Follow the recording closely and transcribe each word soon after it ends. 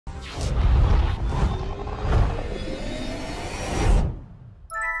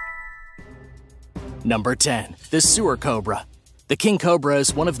Number 10. The Sewer Cobra. The king cobra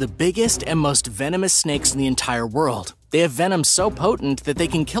is one of the biggest and most venomous snakes in the entire world. They have venom so potent that they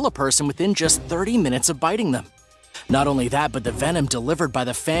can kill a person within just 30 minutes of biting them. Not only that, but the venom delivered by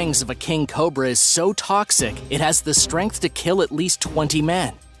the fangs of a king cobra is so toxic, it has the strength to kill at least 20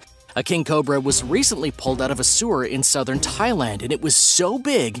 men. A king cobra was recently pulled out of a sewer in southern Thailand, and it was so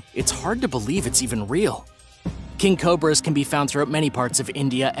big, it's hard to believe it's even real. King cobras can be found throughout many parts of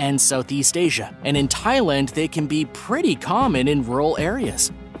India and Southeast Asia, and in Thailand they can be pretty common in rural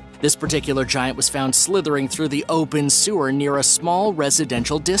areas. This particular giant was found slithering through the open sewer near a small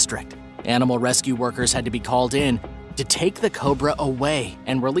residential district. Animal rescue workers had to be called in to take the cobra away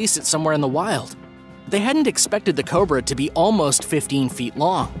and release it somewhere in the wild. They hadn't expected the cobra to be almost 15 feet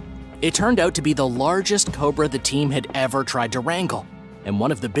long. It turned out to be the largest cobra the team had ever tried to wrangle, and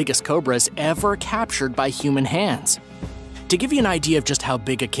one of the biggest cobras ever captured by human hands. To give you an idea of just how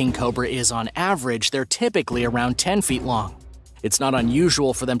big a king cobra is on average, they're typically around 10 feet long. It's not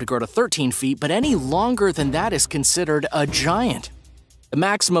unusual for them to grow to 13 feet, but any longer than that is considered a giant. The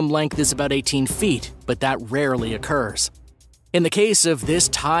maximum length is about 18 feet, but that rarely occurs. In the case of this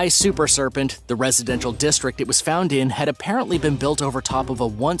Thai super serpent, the residential district it was found in had apparently been built over top of a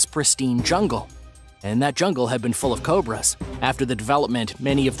once pristine jungle. And that jungle had been full of cobras. After the development,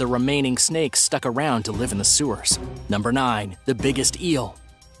 many of the remaining snakes stuck around to live in the sewers. Number 9. The biggest eel.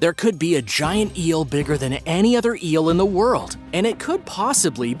 There could be a giant eel bigger than any other eel in the world, and it could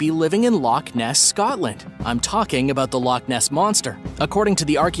possibly be living in Loch Ness, Scotland. I'm talking about the Loch Ness Monster. According to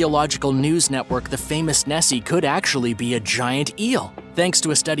the Archaeological News Network, the famous Nessie could actually be a giant eel. Thanks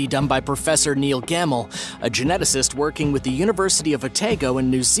to a study done by Professor Neil Gamble, a geneticist working with the University of Otago in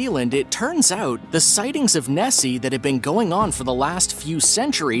New Zealand, it turns out the sightings of Nessie that have been going on for the last few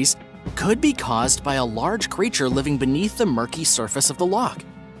centuries could be caused by a large creature living beneath the murky surface of the loch.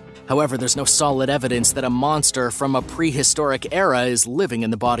 However, there's no solid evidence that a monster from a prehistoric era is living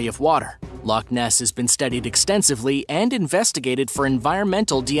in the body of water. Loch Ness has been studied extensively and investigated for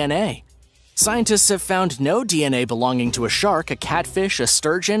environmental DNA. Scientists have found no DNA belonging to a shark, a catfish, a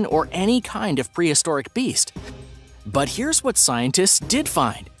sturgeon, or any kind of prehistoric beast. But here's what scientists did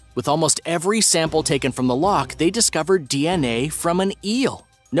find. With almost every sample taken from the loch, they discovered DNA from an eel.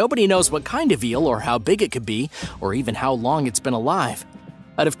 Nobody knows what kind of eel or how big it could be, or even how long it's been alive.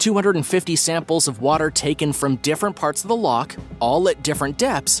 Out of 250 samples of water taken from different parts of the loch, all at different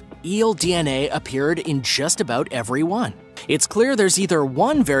depths, eel DNA appeared in just about every one. It's clear there's either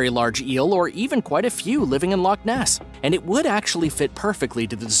one very large eel or even quite a few living in Loch Ness, and it would actually fit perfectly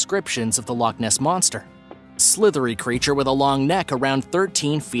to the descriptions of the Loch Ness Monster. Slithery creature with a long neck around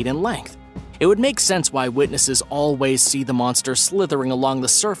 13 feet in length. It would make sense why witnesses always see the monster slithering along the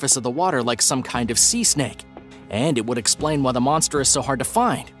surface of the water like some kind of sea snake. And it would explain why the monster is so hard to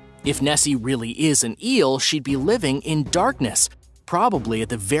find. If Nessie really is an eel, she'd be living in darkness, probably at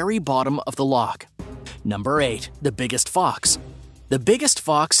the very bottom of the loch. Number 8. The biggest fox. The biggest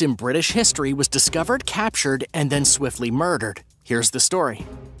fox in British history was discovered, captured, and then swiftly murdered. Here's the story.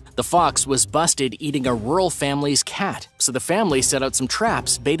 The fox was busted eating a rural family's cat, so the family set out some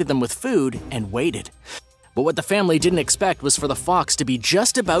traps, baited them with food, and waited. But what the family didn't expect was for the fox to be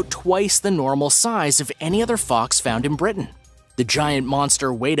just about twice the normal size of any other fox found in Britain. The giant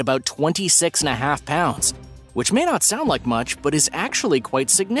monster weighed about 26.5 pounds, which may not sound like much, but is actually quite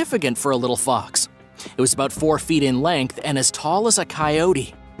significant for a little fox. It was about 4 feet in length and as tall as a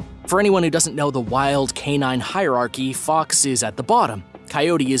coyote. For anyone who doesn't know the wild canine hierarchy, fox is at the bottom,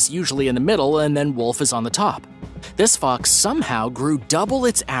 coyote is usually in the middle, and then wolf is on the top. This fox somehow grew double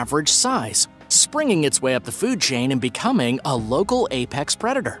its average size, springing its way up the food chain and becoming a local apex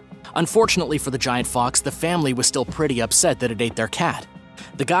predator. Unfortunately for the giant fox, the family was still pretty upset that it ate their cat.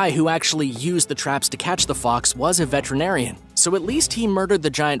 The guy who actually used the traps to catch the fox was a veterinarian, so at least he murdered the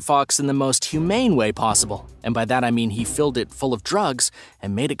giant fox in the most humane way possible, and by that I mean he filled it full of drugs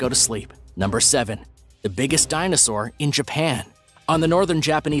and made it go to sleep. Number 7. The biggest dinosaur in Japan. On the northern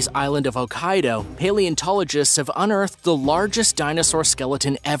Japanese island of Hokkaido, paleontologists have unearthed the largest dinosaur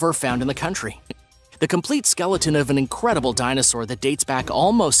skeleton ever found in the country. The complete skeleton of an incredible dinosaur that dates back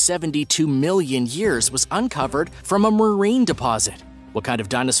almost 72 million years was uncovered from a marine deposit. What kind of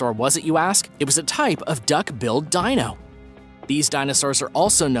dinosaur was it, you ask? It was a type of duck-billed dino. These dinosaurs are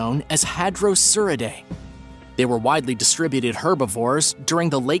also known as Hadrosauridae. They were widely distributed herbivores during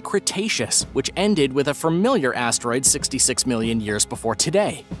the late Cretaceous, which ended with a familiar asteroid 66 million years before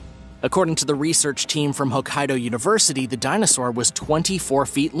today. According to the research team from Hokkaido University, the dinosaur was 24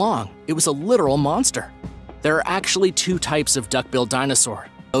 feet long. It was a literal monster. There are actually two types of duck-billed dinosaur,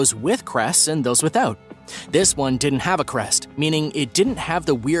 those with crests and those without. This one didn't have a crest, meaning it didn't have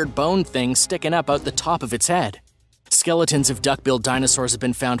the weird bone thing sticking up out the top of its head. Skeletons of duck-billed dinosaurs have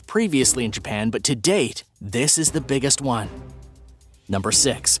been found previously in Japan, but to date, this is the biggest one. Number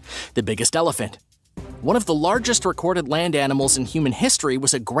 6. The biggest elephant. One of the largest recorded land animals in human history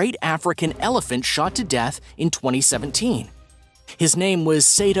was a great African elephant shot to death in 2017. His name was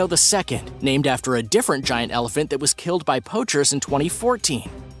Sato II, named after a different giant elephant that was killed by poachers in 2014.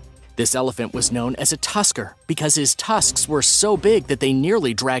 This elephant was known as a tusker because his tusks were so big that they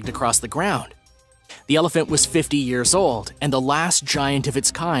nearly dragged across the ground. The elephant was 50 years old and the last giant of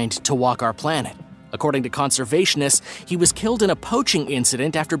its kind to walk our planet. According to conservationists, he was killed in a poaching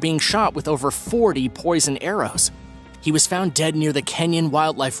incident after being shot with over 40 poison arrows. He was found dead near the Kenyan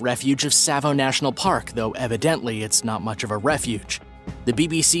Wildlife Refuge of Tsavo National Park, though evidently it's not much of a refuge. The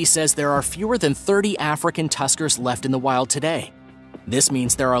BBC says there are fewer than 30 African tuskers left in the wild today. This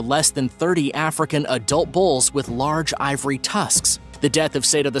means there are less than 30 African adult bulls with large ivory tusks. The death of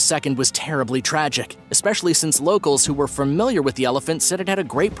Sato II was terribly tragic, especially since locals who were familiar with the elephant said it had a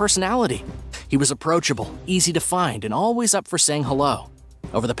great personality. He was approachable, easy to find, and always up for saying hello.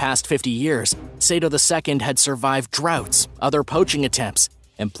 Over the past 50 years, Sato II had survived droughts, other poaching attempts,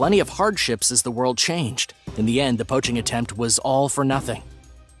 and plenty of hardships as the world changed. In the end, the poaching attempt was all for nothing.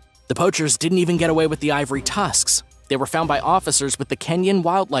 The poachers didn't even get away with the ivory tusks. They were found by officers with the Kenyan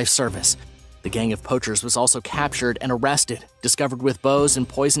Wildlife Service. The gang of poachers was also captured and arrested, discovered with bows and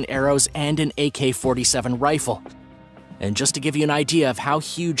poison arrows and an AK-47 rifle. And just to give you an idea of how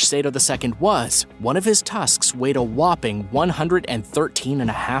huge Sato II was, one of his tusks weighed a whopping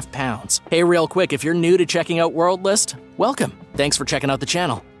 113.5 pounds. Hey, real quick, if you're new to checking out World List, welcome. Thanks for checking out the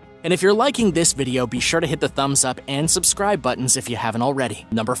channel. And if you're liking this video, be sure to hit the thumbs up and subscribe buttons if you haven't already.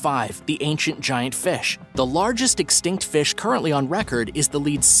 Number 5. The ancient giant fish. The largest extinct fish currently on record is the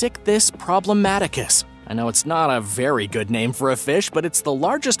Leadsichthys problematicus. I know it's not a very good name for a fish, but it's the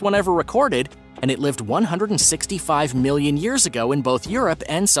largest one ever recorded, and it lived 165 million years ago in both Europe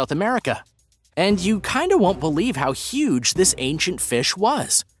and South America. And you kinda won't believe how huge this ancient fish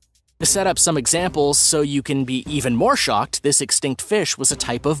was. To set up some examples so you can be even more shocked, this extinct fish was a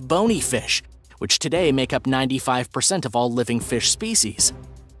type of bony fish, which today make up 95% of all living fish species.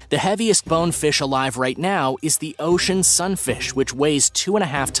 The heaviest bone fish alive right now is the ocean sunfish, which weighs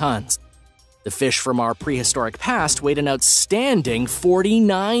 2.5 tons. The fish from our prehistoric past weighed an outstanding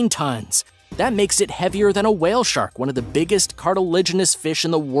 49 tons. That makes it heavier than a whale shark, one of the biggest cartilaginous fish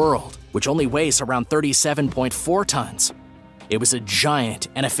in the world, which only weighs around 37.4 tons. It was a giant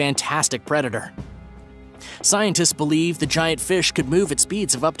and a fantastic predator. Scientists believe the giant fish could move at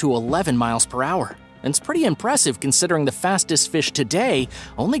speeds of up to 11 miles per hour. And it's pretty impressive considering the fastest fish today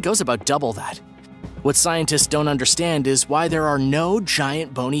only goes about double that. What scientists don't understand is why there are no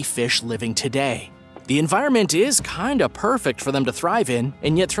giant bony fish living today. The environment is kinda perfect for them to thrive in,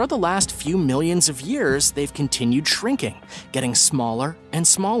 and yet throughout the last few millions of years, they've continued shrinking, getting smaller and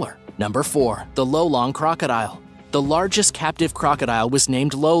smaller. Number 4. The Lolong crocodile. The largest captive crocodile was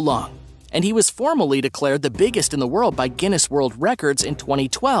named Lolong, and he was formally declared the biggest in the world by Guinness World Records in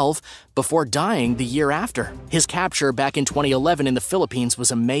 2012 before dying the year after. His capture back in 2011 in the Philippines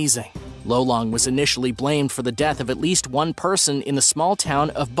was amazing. Lolong was initially blamed for the death of at least one person in the small town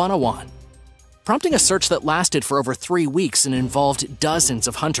of Bunawan, prompting a search that lasted for over 3 weeks and involved dozens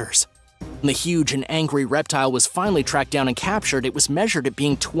of hunters. When the huge and angry reptile was finally tracked down and captured, it was measured at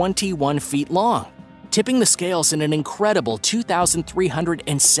being 21 feet long, tipping the scales in an incredible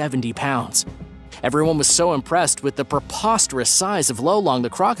 2,370 pounds. Everyone was so impressed with the preposterous size of Lolong the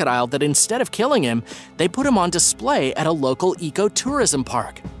crocodile that instead of killing him, they put him on display at a local ecotourism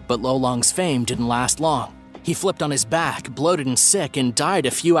park. But Lolong's fame didn't last long. He flipped on his back, bloated and sick, and died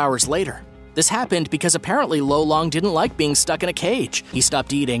a few hours later. This happened because apparently Lolong didn't like being stuck in a cage. He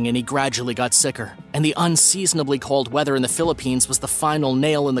stopped eating and he gradually got sicker. And the unseasonably cold weather in the Philippines was the final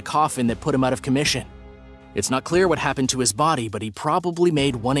nail in the coffin that put him out of commission. It's not clear what happened to his body, but he probably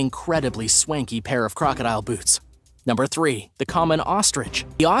made one incredibly swanky pair of crocodile boots. Number 3. The common ostrich.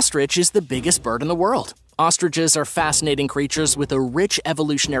 The ostrich is the biggest bird in the world. Ostriches are fascinating creatures with a rich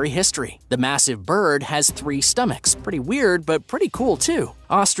evolutionary history. The massive bird has 3 stomachs. Pretty weird, but pretty cool too.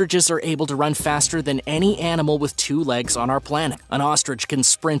 Ostriches are able to run faster than any animal with 2 legs on our planet. An ostrich can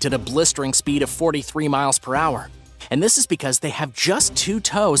sprint at a blistering speed of 43 miles per hour. And this is because they have just 2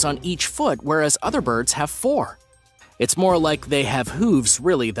 toes on each foot, whereas other birds have 4. It's more like they have hooves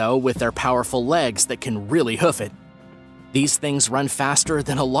really though, with their powerful legs that can really hoof it. These things run faster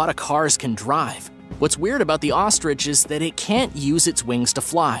than a lot of cars can drive. What's weird about the ostrich is that it can't use its wings to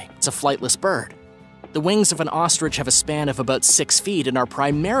fly. It's a flightless bird. The wings of an ostrich have a span of about 6 feet and are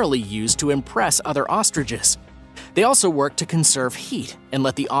primarily used to impress other ostriches. They also work to conserve heat and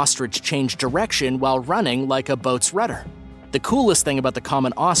let the ostrich change direction while running like a boat's rudder. The coolest thing about the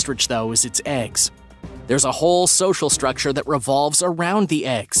common ostrich, though, is its eggs. There's a whole social structure that revolves around the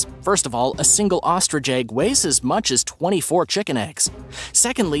eggs. First of all, a single ostrich egg weighs as much as 24 chicken eggs.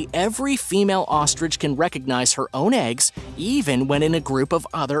 Secondly, every female ostrich can recognize her own eggs even when in a group of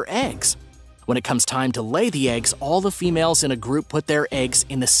other eggs. When it comes time to lay the eggs, all the females in a group put their eggs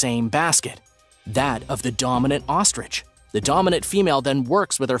in the same basket, that of the dominant ostrich. The dominant female then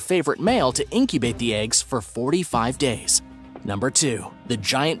works with her favorite male to incubate the eggs for 45 days. Number 2. The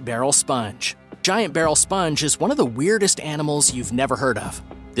giant barrel sponge. Giant barrel sponge is one of the weirdest animals you've never heard of.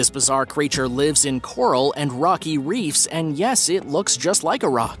 This bizarre creature lives in coral and rocky reefs, and yes, it looks just like a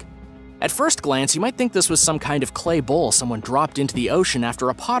rock. At first glance, you might think this was some kind of clay bowl someone dropped into the ocean after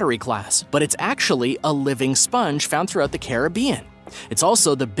a pottery class, but it's actually a living sponge found throughout the Caribbean. It's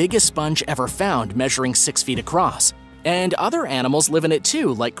also the biggest sponge ever found, measuring 6 feet across. And other animals live in it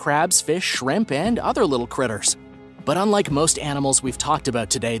too, like crabs, fish, shrimp, and other little critters. But unlike most animals we've talked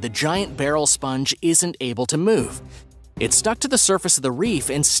about today, the giant barrel sponge isn't able to move. It's stuck to the surface of the reef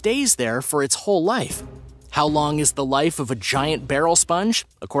and stays there for its whole life. How long is the life of a giant barrel sponge?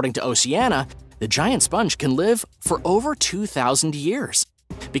 According to Oceana, the giant sponge can live for over 2,000 years.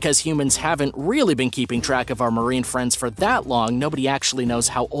 Because humans haven't really been keeping track of our marine friends for that long, nobody actually knows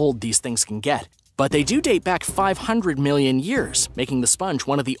how old these things can get. But they do date back 500 million years, making the sponge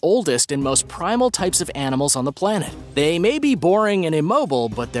one of the oldest and most primal types of animals on the planet. They may be boring and immobile,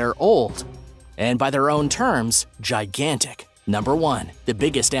 but they're old. And by their own terms, gigantic. Number 1. The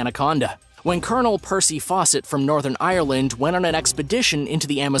biggest anaconda. When Colonel Percy Fawcett from Northern Ireland went on an expedition into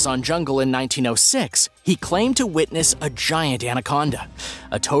the Amazon jungle in 1906, he claimed to witness a giant anaconda,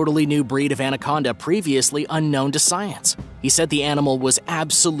 a totally new breed of anaconda previously unknown to science. He said the animal was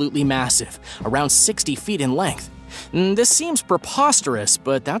absolutely massive, around 60 feet in length. This seems preposterous,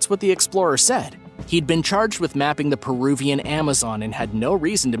 but that's what the explorer said. He'd been charged with mapping the Peruvian Amazon and had no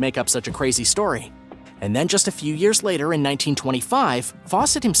reason to make up such a crazy story. And then just a few years later, in 1925,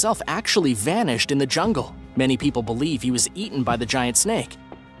 Fawcett himself actually vanished in the jungle. Many people believe he was eaten by the giant snake.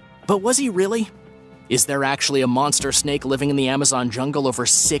 But was he really? Is there actually a monster snake living in the Amazon jungle over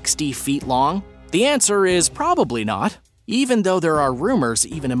 60 feet long? The answer is probably not, even though there are rumors,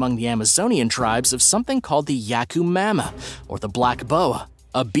 even among the Amazonian tribes, of something called the Yakumama, or the black boa,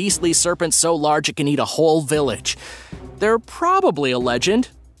 a beastly serpent so large it can eat a whole village. They're probably a legend.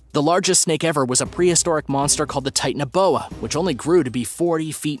 The largest snake ever was a prehistoric monster called the Titanoboa, which only grew to be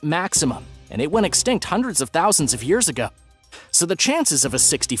 40 feet maximum, and it went extinct hundreds of thousands of years ago. So the chances of a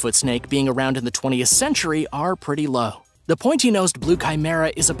 60-foot snake being around in the 20th century are pretty low. The pointy-nosed blue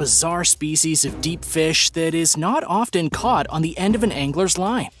chimera is a bizarre species of deep fish that is not often caught on the end of an angler's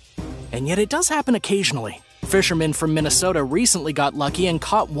line. And yet it does happen occasionally. Fishermen from Minnesota recently got lucky and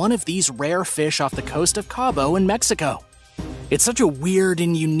caught one of these rare fish off the coast of Cabo in Mexico. It's such a weird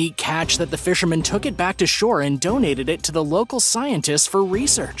and unique catch that the fishermen took it back to shore and donated it to the local scientists for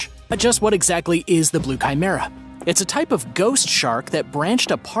research. But just what exactly is the blue chimera? It's a type of ghost shark that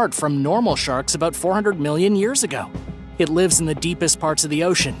branched apart from normal sharks about 400 million years ago. It lives in the deepest parts of the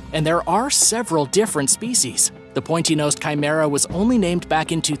ocean, and there are several different species. The pointy-nosed chimera was only named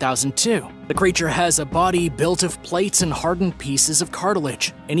back in 2002. The creature has a body built of plates and hardened pieces of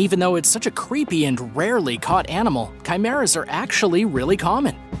cartilage. And even though it's such a creepy and rarely caught animal, chimeras are actually really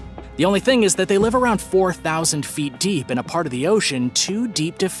common. The only thing is that they live around 4,000 feet deep in a part of the ocean too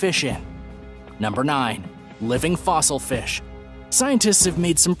deep to fish in. Number 9. Living fossil fish. Scientists have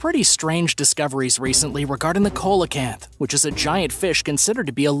made some pretty strange discoveries recently regarding the coelacanth, which is a giant fish considered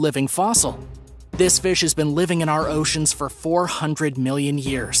to be a living fossil. This fish has been living in our oceans for 400 million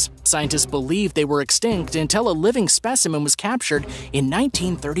years. Scientists believe they were extinct until a living specimen was captured in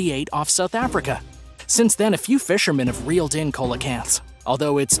 1938 off South Africa. Since then, a few fishermen have reeled in coelacanths,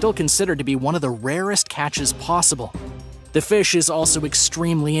 although it's still considered to be one of the rarest catches possible. The fish is also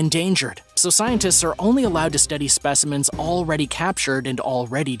extremely endangered, so scientists are only allowed to study specimens already captured and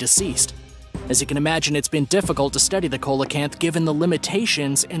already deceased. As you can imagine, it's been difficult to study the coelacanth given the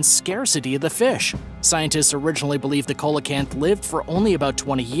limitations and scarcity of the fish. Scientists originally believed the coelacanth lived for only about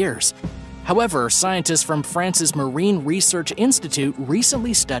 20 years. However, scientists from France's Marine Research Institute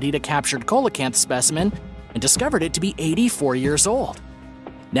recently studied a captured coelacanth specimen and discovered it to be 84 years old.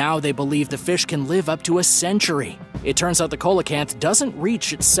 Now they believe the fish can live up to a century. It turns out the coelacanth doesn't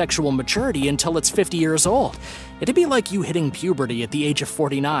reach its sexual maturity until it's 50 years old. It'd be like you hitting puberty at the age of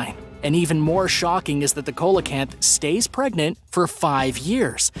 49. And even more shocking is that the coelacanth stays pregnant for 5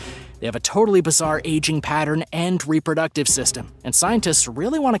 years. They have a totally bizarre aging pattern and reproductive system, and scientists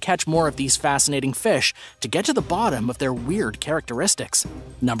really want to catch more of these fascinating fish to get to the bottom of their weird characteristics.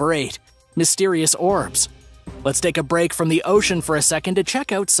 Number 8. Mysterious orbs. Let's take a break from the ocean for a second to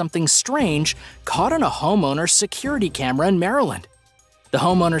check out something strange caught on a homeowner's security camera in Maryland. The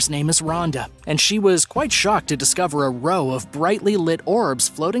homeowner's name is Rhonda, and she was quite shocked to discover a row of brightly lit orbs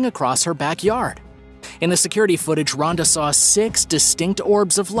floating across her backyard. In the security footage, Rhonda saw 6 distinct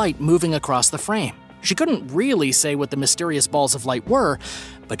orbs of light moving across the frame. She couldn't really say what the mysterious balls of light were,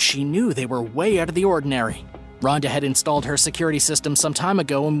 but she knew they were way out of the ordinary. Rhonda had installed her security system some time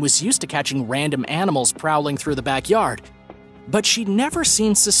ago and was used to catching random animals prowling through the backyard. But she'd never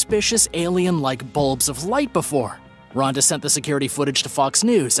seen suspicious alien-like bulbs of light before. Rhonda sent the security footage to Fox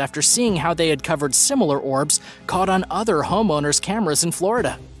News after seeing how they had covered similar orbs caught on other homeowners' cameras in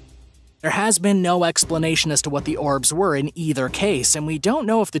Florida. There has been no explanation as to what the orbs were in either case, and we don't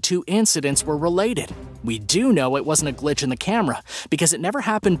know if the two incidents were related. We do know it wasn't a glitch in the camera, because it never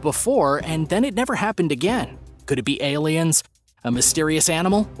happened before and then it never happened again. Could it be aliens, a mysterious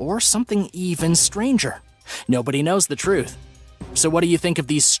animal, or something even stranger? Nobody knows the truth. So what do you think of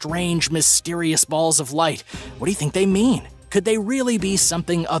these strange, mysterious balls of light? What do you think they mean? Could they really be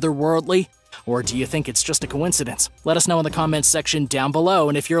something otherworldly? Or do you think it's just a coincidence? Let us know in the comments section down below,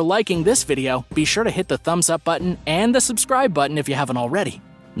 and if you're liking this video, be sure to hit the thumbs up button and the subscribe button if you haven't already.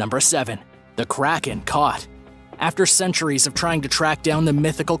 Number 7. The Kraken caught. After centuries of trying to track down the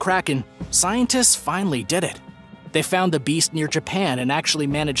mythical Kraken, scientists finally did it. They found the beast near Japan and actually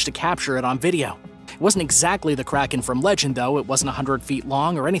managed to capture it on video. It wasn't exactly the Kraken from legend though, it wasn't 100 feet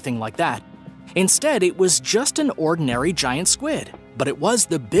long or anything like that. Instead, it was just an ordinary giant squid. But it was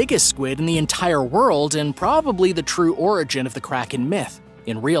the biggest squid in the entire world and probably the true origin of the Kraken myth.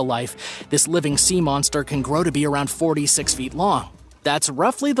 In real life, this living sea monster can grow to be around 46 feet long. That's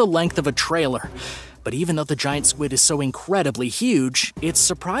roughly the length of a trailer. But even though the giant squid is so incredibly huge, it's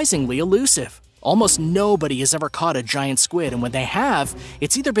surprisingly elusive. Almost nobody has ever caught a giant squid, and when they have,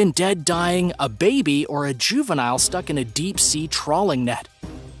 it's either been dead, dying, a baby, or a juvenile stuck in a deep-sea trawling net.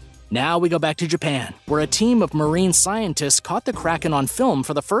 Now we go back to Japan, where a team of marine scientists caught the Kraken on film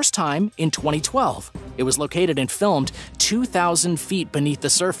for the first time in 2012. It was located and filmed 2,000 feet beneath the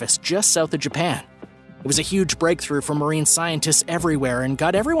surface, just south of Japan. It was a huge breakthrough for marine scientists everywhere and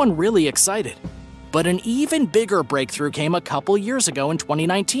got everyone really excited. But an even bigger breakthrough came a couple years ago in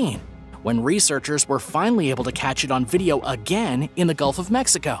 2019, when researchers were finally able to catch it on video again in the Gulf of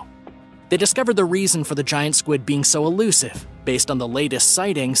Mexico. They discovered the reason for the giant squid being so elusive. Based on the latest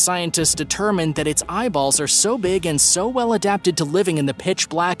sighting, scientists determined that its eyeballs are so big and so well adapted to living in the pitch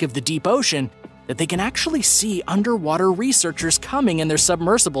black of the deep ocean that they can actually see underwater researchers coming in their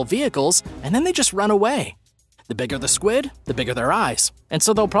submersible vehicles, and then they just run away. The bigger the squid, the bigger their eyes, and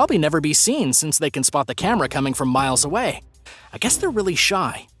so they'll probably never be seen since they can spot the camera coming from miles away. I guess they're really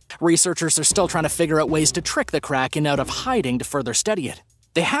shy. Researchers are still trying to figure out ways to trick the Kraken out of hiding to further study it.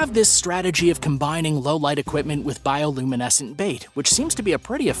 They have this strategy of combining low-light equipment with bioluminescent bait, which seems to be a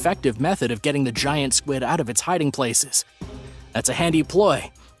pretty effective method of getting the giant squid out of its hiding places. That's a handy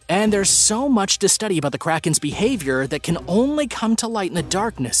ploy. And there's so much to study about the Kraken's behavior that can only come to light in the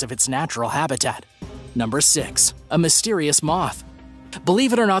darkness of its natural habitat. Number 6. A mysterious moth.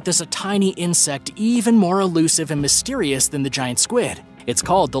 Believe it or not, there's a tiny insect even more elusive and mysterious than the giant squid. It's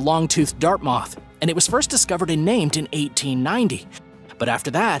called the long-toothed dart moth, and it was first discovered and named in 1890. But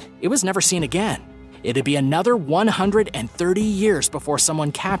after that, it was never seen again. It'd be another 130 years before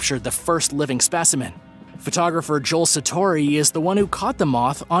someone captured the first living specimen. Photographer Joel Satori is the one who caught the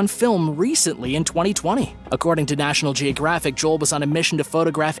moth on film recently in 2020. According to National Geographic, Joel was on a mission to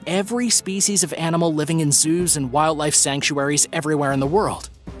photograph every species of animal living in zoos and wildlife sanctuaries everywhere in the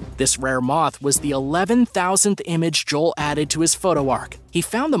world. This rare moth was the 11,000th image Joel added to his photo arc. He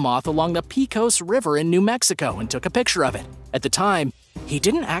found the moth along the Pecos River in New Mexico and took a picture of it. At the time, he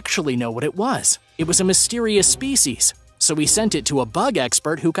didn't actually know what it was. It was a mysterious species, so he sent it to a bug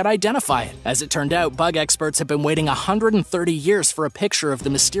expert who could identify it. As it turned out, bug experts have been waiting 130 years for a picture of the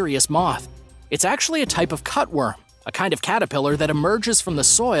mysterious moth. It's actually a type of cutworm, a kind of caterpillar that emerges from the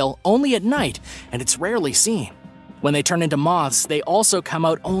soil only at night, and it's rarely seen. When they turn into moths, they also come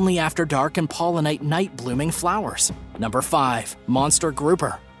out only after dark and pollinate night-blooming flowers. Number 5. Monster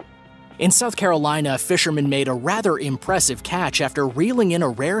grouper. In South Carolina, a fisherman made a rather impressive catch after reeling in a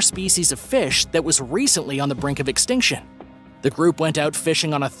rare species of fish that was recently on the brink of extinction. The group went out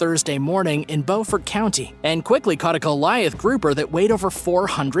fishing on a Thursday morning in Beaufort County and quickly caught a Goliath grouper that weighed over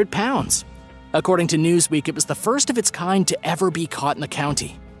 400 pounds. According to Newsweek, it was the first of its kind to ever be caught in the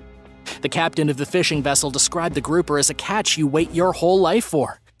county. The captain of the fishing vessel described the grouper as a catch you wait your whole life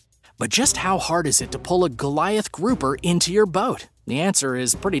for. But just how hard is it to pull a Goliath grouper into your boat? The answer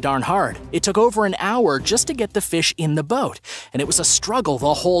is pretty darn hard. It took over an hour just to get the fish in the boat, and it was a struggle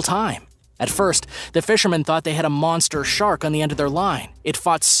the whole time. At first, the fishermen thought they had a monster shark on the end of their line. It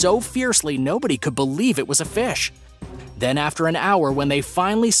fought so fiercely nobody could believe it was a fish. Then after an hour, when they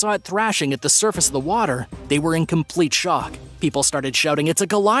finally saw it thrashing at the surface of the water, they were in complete shock. People started shouting, "It's a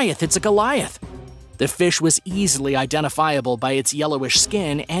Goliath! It's a Goliath!" The fish was easily identifiable by its yellowish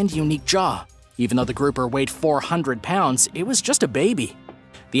skin and unique jaw. Even though the grouper weighed 400 pounds, it was just a baby.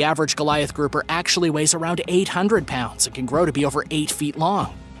 The average Goliath grouper actually weighs around 800 pounds and can grow to be over 8 feet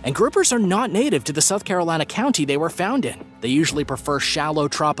long. And groupers are not native to the South Carolina county they were found in. They usually prefer shallow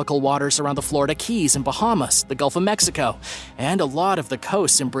tropical waters around the Florida Keys and Bahamas, the Gulf of Mexico, and a lot of the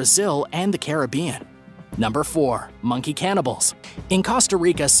coasts in Brazil and the Caribbean. Number 4. Monkey cannibals. In Costa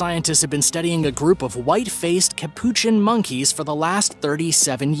Rica, scientists have been studying a group of white-faced capuchin monkeys for the last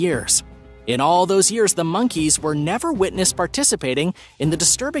 37 years. In all those years, the monkeys were never witnessed participating in the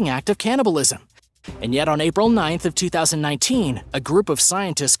disturbing act of cannibalism. And yet on April 9th of 2019, a group of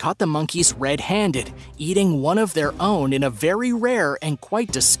scientists caught the monkeys red-handed, eating one of their own in a very rare and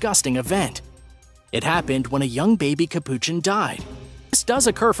quite disgusting event. It happened when a young baby capuchin died. This does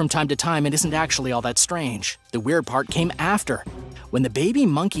occur from time to time and isn't actually all that strange. The weird part came after, when the baby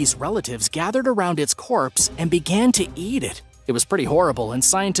monkey's relatives gathered around its corpse and began to eat it. It was pretty horrible, and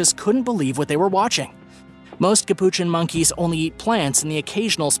scientists couldn't believe what they were watching. Most capuchin monkeys only eat plants and the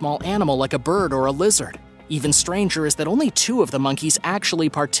occasional small animal like a bird or a lizard. Even stranger is that only 2 of the monkeys actually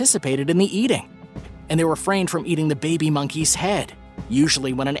participated in the eating. And they refrained from eating the baby monkey's head.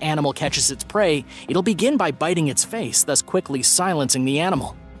 Usually when an animal catches its prey, it'll begin by biting its face, thus quickly silencing the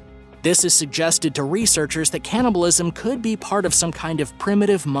animal. This has suggested to researchers that cannibalism could be part of some kind of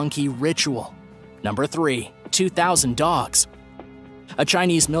primitive monkey ritual. Number 3. 2,000 dogs. A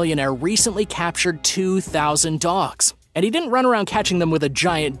Chinese millionaire recently captured 2,000 dogs, and he didn't run around catching them with a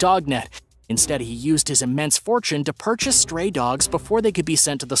giant dog net. Instead, he used his immense fortune to purchase stray dogs before they could be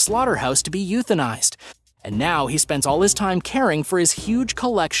sent to the slaughterhouse to be euthanized. And now he spends all his time caring for his huge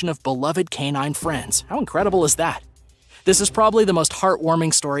collection of beloved canine friends. How incredible is that? This is probably the most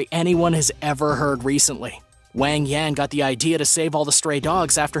heartwarming story anyone has ever heard recently. Wang Yan got the idea to save all the stray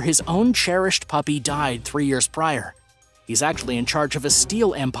dogs after his own cherished puppy died 3 years prior. He's actually in charge of a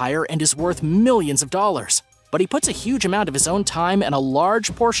steel empire and is worth millions of dollars. But he puts a huge amount of his own time and a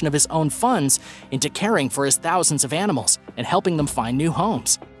large portion of his own funds into caring for his thousands of animals and helping them find new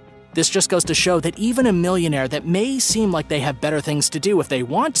homes. This just goes to show that even a millionaire that may seem like they have better things to do if they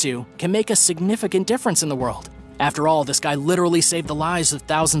want to can make a significant difference in the world. After all, this guy literally saved the lives of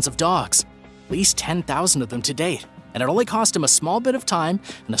thousands of dogs, at least 10,000 of them to date, and it only cost him a small bit of time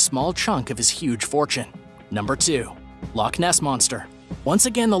and a small chunk of his huge fortune. Number 2. Loch Ness Monster. Once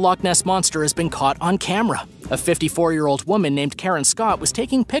again, the Loch Ness Monster has been caught on camera. A 54-year-old woman named Karen Scott was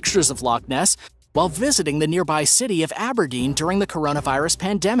taking pictures of Loch Ness while visiting the nearby city of Aberdeen during the coronavirus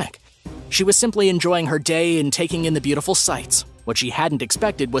pandemic. She was simply enjoying her day and taking in the beautiful sights. What she hadn't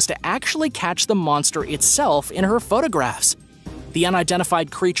expected was to actually catch the monster itself in her photographs. The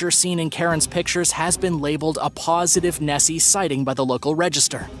unidentified creature seen in Karen's pictures has been labeled a positive Nessie sighting by the local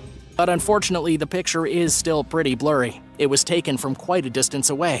register. But unfortunately, the picture is still pretty blurry. It was taken from quite a distance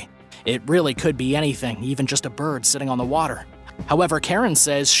away. It really could be anything, even just a bird sitting on the water. However, Karen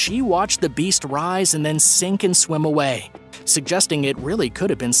says she watched the beast rise and then sink and swim away, suggesting it really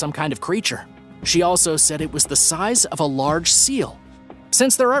could have been some kind of creature. She also said it was the size of a large seal.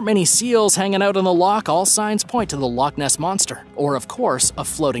 Since there aren't many seals hanging out in the loch, all signs point to the Loch Ness Monster, or of course, a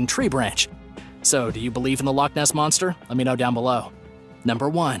floating tree branch. So, do you believe in the Loch Ness Monster? Let me know down below. Number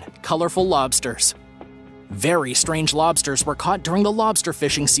 1. Colorful lobsters. Very strange lobsters were caught during the lobster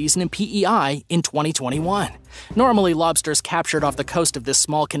fishing season in PEI in 2021. Normally, lobsters captured off the coast of this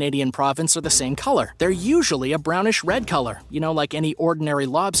small Canadian province are the same color. They're usually a brownish-red color, like any ordinary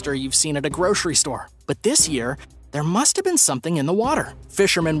lobster you've seen at a grocery store. But this year, there must have been something in the water.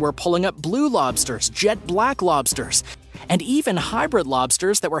 Fishermen were pulling up blue lobsters, jet black lobsters, and even hybrid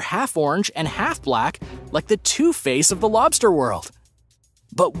lobsters that were half orange and half black, like the Two-Face of the lobster world.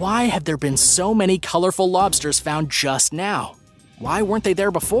 But why have there been so many colorful lobsters found just now? Why weren't they there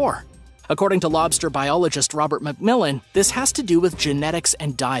before? According to lobster biologist Robert McMillan, this has to do with genetics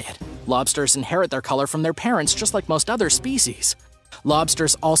and diet. Lobsters inherit their color from their parents just like most other species.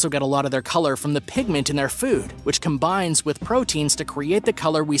 Lobsters also get a lot of their color from the pigment in their food, which combines with proteins to create the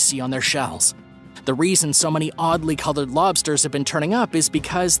color we see on their shells. The reason so many oddly colored lobsters have been turning up is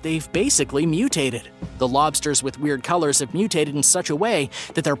because they've basically mutated. The lobsters with weird colors have mutated in such a way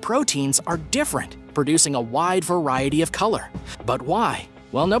that their proteins are different, producing a wide variety of color. But why?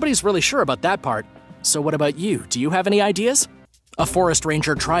 Well, nobody's really sure about that part. So what about you? Do you have any ideas? A forest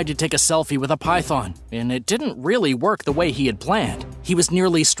ranger tried to take a selfie with a python, and it didn't really work the way he had planned. He was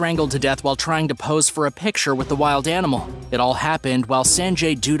nearly strangled to death while trying to pose for a picture with the wild animal. It all happened while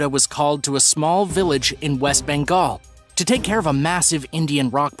Sanjay Duda was called to a small village in West Bengal to take care of a massive Indian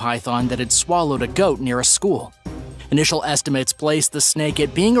rock python that had swallowed a goat near a school. Initial estimates placed the snake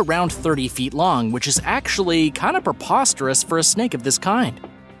at being around 30 feet long, which is actually kind of preposterous for a snake of this kind.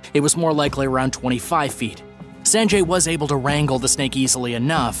 It was more likely around 25 feet. Sanjay was able to wrangle the snake easily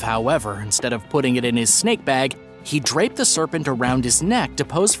enough. However, instead of putting it in his snake bag, he draped the serpent around his neck to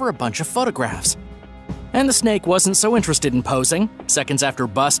pose for a bunch of photographs. And the snake wasn't so interested in posing. Seconds after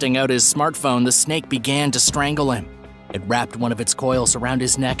busting out his smartphone, the snake began to strangle him. It wrapped one of its coils around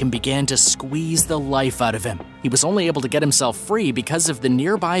his neck and began to squeeze the life out of him. He was only able to get himself free because of the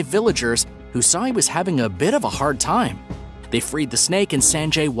nearby villagers who saw he was having a bit of a hard time. They freed the snake and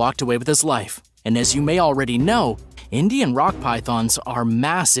Sanjay walked away with his life. And as you may already know, Indian rock pythons are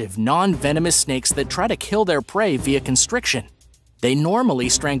massive, non-venomous snakes that try to kill their prey via constriction. They normally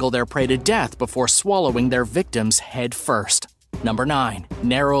strangle their prey to death before swallowing their victims head first. Number 9.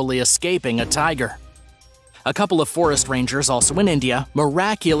 Narrowly escaping a tiger. A couple of forest rangers, also in India,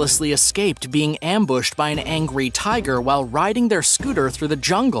 miraculously escaped being ambushed by an angry tiger while riding their scooter through the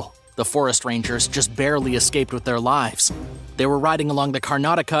jungle. The forest rangers just barely escaped with their lives. They were riding along the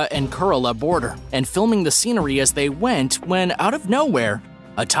Karnataka and Kerala border and filming the scenery as they went when, out of nowhere,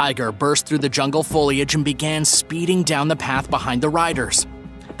 a tiger burst through the jungle foliage and began speeding down the path behind the riders.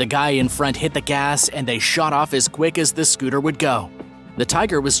 The guy in front hit the gas and they shot off as quick as the scooter would go. The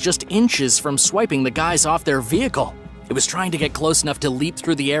tiger was just inches from swiping the guys off their vehicle. It was trying to get close enough to leap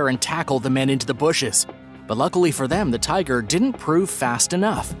through the air and tackle the men into the bushes. But luckily for them, the tiger didn't prove fast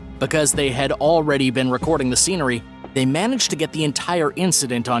enough. Because they had already been recording the scenery, they managed to get the entire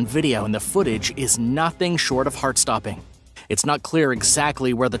incident on video, and the footage is nothing short of heart-stopping. It's not clear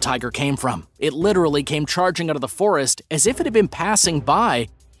exactly where the tiger came from. It literally came charging out of the forest as if it had been passing by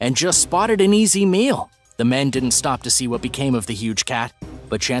and just spotted an easy meal. The men didn't stop to see what became of the huge cat,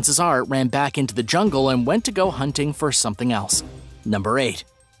 but chances are it ran back into the jungle and went to go hunting for something else. Number 8.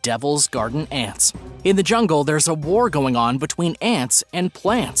 Devil's Garden ants. In the jungle, there's a war going on between ants and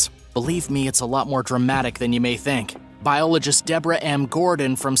plants. Believe me, it's a lot more dramatic than you may think. Biologist Deborah M.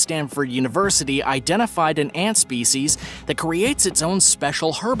 Gordon from Stanford University identified an ant species that creates its own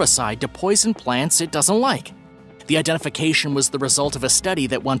special herbicide to poison plants it doesn't like. The identification was the result of a study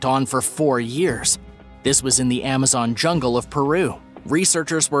that went on for 4 years. This was in the Amazon jungle of Peru.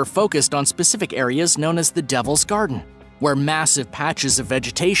 Researchers were focused on specific areas known as the Devil's Garden, where massive patches of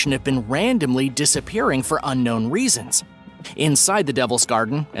vegetation have been randomly disappearing for unknown reasons. Inside the Devil's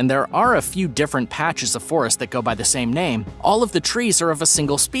Garden, and there are a few different patches of forest that go by the same name, all of the trees are of a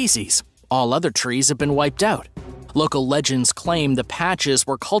single species. All other trees have been wiped out. Local legends claim the patches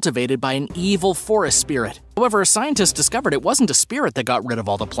were cultivated by an evil forest spirit. However, scientists discovered it wasn't a spirit that got rid of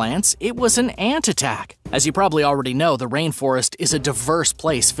all the plants, it was an ant attack. As you probably already know, the rainforest is a diverse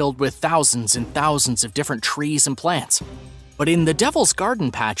place filled with thousands and thousands of different trees and plants. But in the Devil's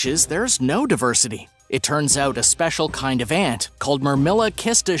Garden patches, there's no diversity. It turns out a special kind of ant, called Myrmilla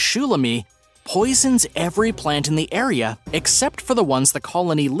kista schulami, poisons every plant in the area except for the ones the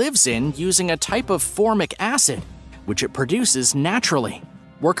colony lives in using a type of formic acid, which it produces naturally.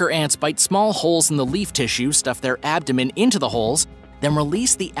 Worker ants bite small holes in the leaf tissue, stuff their abdomen into the holes, then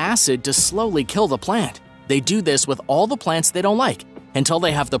release the acid to slowly kill the plant. They do this with all the plants they don't like, until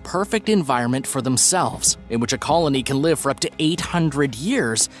they have the perfect environment for themselves, in which a colony can live for up to 800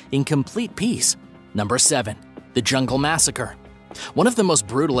 years in complete peace. Number 7. The Jungle Massacre. One of the most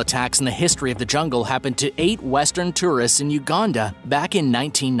brutal attacks in the history of the jungle happened to 8 Western tourists in Uganda back in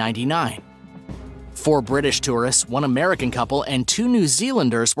 1999. 4 British tourists, 1 American couple, and 2 New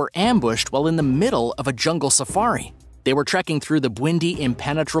Zealanders were ambushed while in the middle of a jungle safari. They were trekking through the Bwindi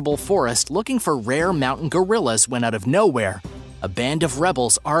impenetrable forest looking for rare mountain gorillas when out of nowhere, a band of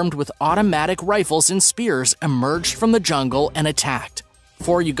rebels armed with automatic rifles and spears emerged from the jungle and attacked.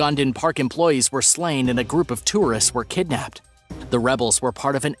 4 Ugandan park employees were slain and a group of tourists were kidnapped. The rebels were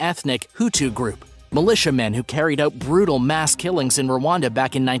part of an ethnic Hutu group, militiamen who carried out brutal mass killings in Rwanda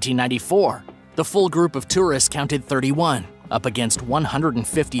back in 1994. The full group of tourists counted 31, up against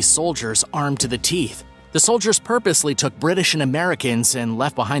 150 soldiers armed to the teeth. The soldiers purposely took British and Americans and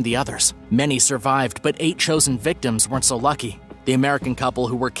left behind the others. Many survived, but 8 chosen victims weren't so lucky. The American couple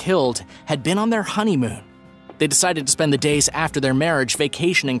who were killed had been on their honeymoon. They decided to spend the days after their marriage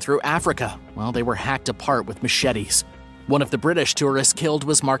vacationing through Africa while they were hacked apart with machetes. One of the British tourists killed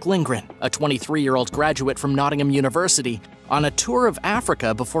was Mark Lindgren, a 23-year-old graduate from Nottingham University, on a tour of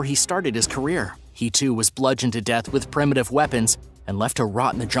Africa before he started his career. He too was bludgeoned to death with primitive weapons and left to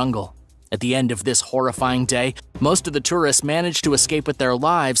rot in the jungle. At the end of this horrifying day, most of the tourists managed to escape with their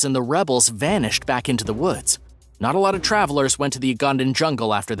lives and the rebels vanished back into the woods. Not a lot of travelers went to the Ugandan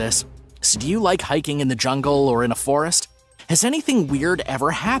jungle after this. So do you like hiking in the jungle or in a forest? Has anything weird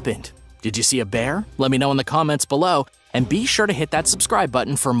ever happened? Did you see a bear? Let me know in the comments below, and be sure to hit that subscribe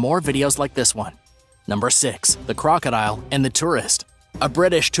button for more videos like this one. Number 6. The Crocodile and the Tourist. A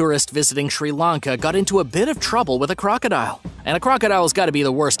British tourist visiting Sri Lanka got into a bit of trouble with a crocodile. And a crocodile's gotta be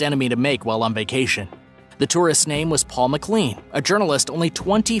the worst enemy to make while on vacation. The tourist's name was Paul McLean, a journalist only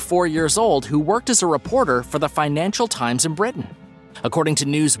 24 years old who worked as a reporter for the Financial Times in Britain. According to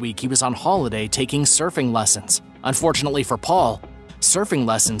Newsweek, he was on holiday taking surfing lessons. Unfortunately for Paul, surfing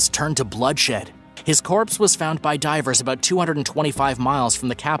lessons turned to bloodshed. His corpse was found by divers about 225 miles from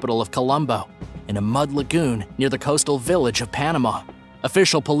the capital of Colombo, in a mud lagoon near the coastal village of Panama.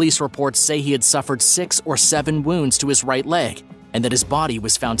 Official police reports say he had suffered 6 or 7 wounds to his right leg, and that his body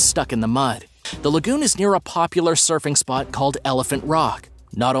was found stuck in the mud. The lagoon is near a popular surfing spot called Elephant Rock.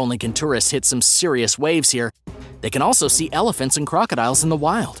 Not only can tourists hit some serious waves here, they can also see elephants and crocodiles in the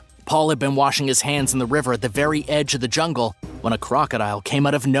wild. Paul had been washing his hands in the river at the very edge of the jungle when a crocodile came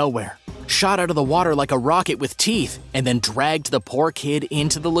out of nowhere, shot out of the water like a rocket with teeth, and then dragged the poor kid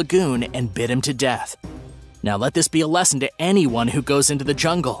into the lagoon and bit him to death. Now let this be a lesson to anyone who goes into the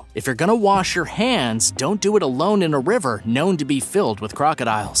jungle. If you're gonna wash your hands, don't do it alone in a river known to be filled with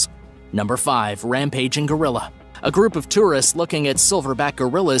crocodiles. Number 5. Rampaging Gorilla. A group of tourists looking at silverback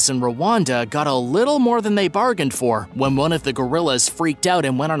gorillas in Rwanda got a little more than they bargained for when one of the gorillas freaked out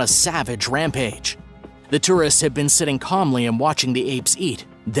and went on a savage rampage. The tourists had been sitting calmly and watching the apes eat.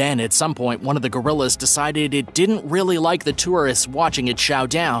 Then, at some point, one of the gorillas decided it didn't really like the tourists watching it chow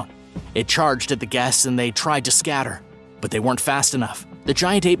down. It charged at the guests and they tried to scatter, but they weren't fast enough. The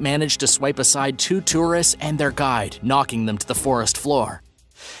giant ape managed to swipe aside 2 tourists and their guide, knocking them to the forest floor.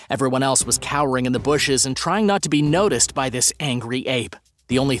 Everyone else was cowering in the bushes and trying not to be noticed by this angry ape.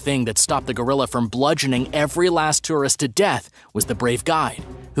 The only thing that stopped the gorilla from bludgeoning every last tourist to death was the brave guide,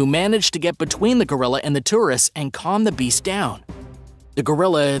 who managed to get between the gorilla and the tourists and calm the beast down. The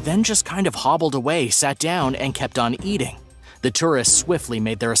gorilla then just kind of hobbled away, sat down, and kept on eating. The tourists swiftly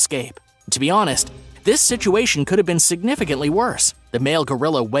made their escape. To be honest, this situation could have been significantly worse. The male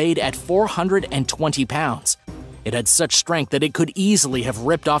gorilla weighed at 420 pounds. It had such strength that it could easily have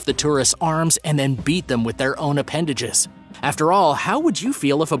ripped off the tourists' arms and then beat them with their own appendages. After all, how would you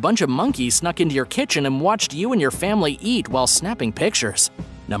feel if a bunch of monkeys snuck into your kitchen and watched you and your family eat while snapping pictures?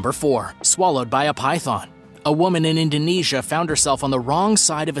 Number 4. Swallowed by a python. A woman in Indonesia found herself on the wrong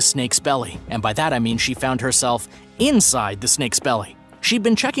side of a snake's belly, and by that I mean she found herself inside the snake's belly. She'd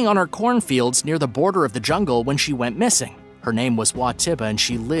been checking on her cornfields near the border of the jungle when she went missing. Her name was Watiba and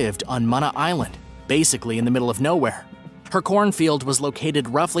she lived on Mana Island, basically in the middle of nowhere. Her cornfield was located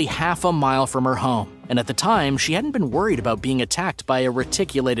roughly half a mile from her home, and at the time she hadn't been worried about being attacked by a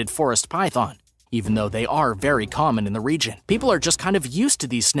reticulated forest python, even though they are very common in the region. People are just kind of used to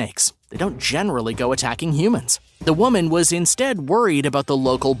these snakes. They don't generally go attacking humans. The woman was instead worried about the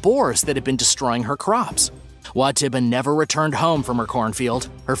local boars that had been destroying her crops. Watiba never returned home from her cornfield.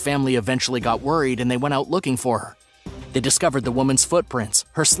 Her family eventually got worried and they went out looking for her. They discovered the woman's footprints,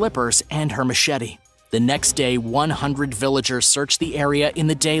 her slippers, and her machete. The next day, 100 villagers searched the area in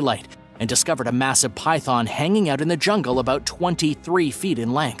the daylight and discovered a massive python hanging out in the jungle about 23 feet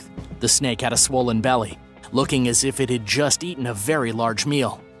in length. The snake had a swollen belly, looking as if it had just eaten a very large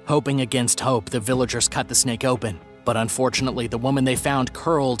meal. Hoping against hope, the villagers cut the snake open. But unfortunately, the woman they found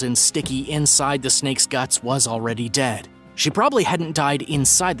curled and sticky inside the snake's guts was already dead. She probably hadn't died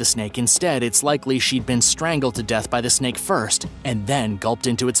inside the snake. Instead, it's likely she'd been strangled to death by the snake first and then gulped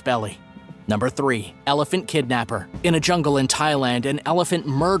into its belly. Number 3. Elephant Kidnapper. In a jungle in Thailand, an elephant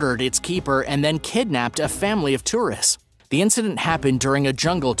murdered its keeper and then kidnapped a family of tourists. The incident happened during a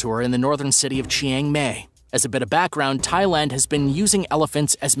jungle tour in the northern city of Chiang Mai. As a bit of background, Thailand has been using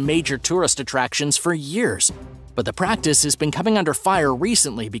elephants as major tourist attractions for years. But the practice has been coming under fire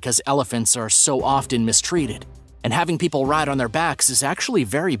recently because elephants are so often mistreated. And having people ride on their backs is actually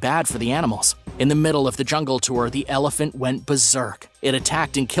very bad for the animals. In the middle of the jungle tour, the elephant went berserk. It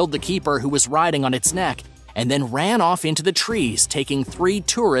attacked and killed the keeper who was riding on its neck, and then ran off into the trees, taking 3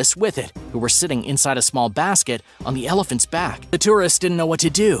 tourists with it, who were sitting inside a small basket on the elephant's back. The tourists didn't know what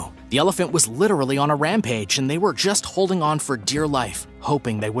to do. The elephant was literally on a rampage, and they were just holding on for dear life,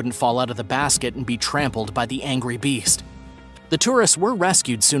 hoping they wouldn't fall out of the basket and be trampled by the angry beast. The tourists were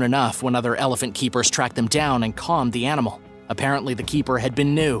rescued soon enough when other elephant keepers tracked them down and calmed the animal. Apparently, the keeper had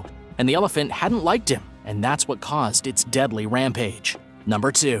been new, and the elephant hadn't liked him. and that's what caused its deadly rampage.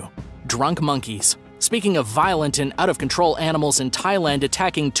 Number 2. Drunk monkeys. Speaking of violent and out-of-control animals in Thailand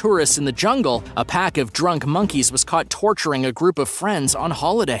attacking tourists in the jungle, a pack of drunk monkeys was caught torturing a group of friends on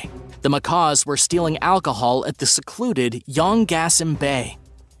holiday. The macaws were stealing alcohol at the secluded Yonggasim Bay,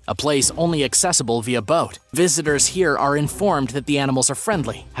 a place only accessible via boat. Visitors here are informed that the animals are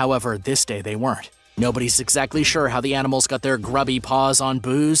friendly, however, this day they weren't. Nobody's exactly sure how the animals got their grubby paws on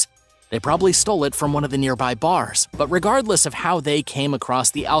booze. They probably stole it from one of the nearby bars, but regardless of how they came across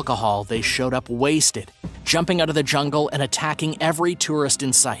the alcohol, they showed up wasted, jumping out of the jungle and attacking every tourist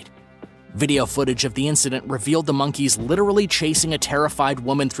in sight. Video footage of the incident revealed the monkeys literally chasing a terrified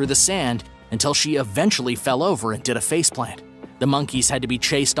woman through the sand until she eventually fell over and did a faceplant. The monkeys had to be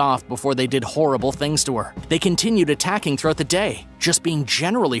chased off before they did horrible things to her. They continued attacking throughout the day, just being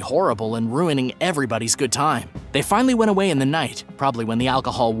generally horrible and ruining everybody's good time. They finally went away in the night, probably when the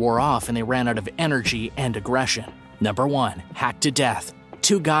alcohol wore off and they ran out of energy and aggression. Number 1. Hacked to death.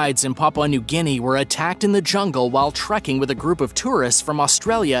 2 guides in Papua New Guinea were attacked in the jungle while trekking with a group of tourists from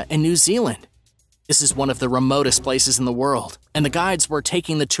Australia and New Zealand. This is one of the remotest places in the world, and the guides were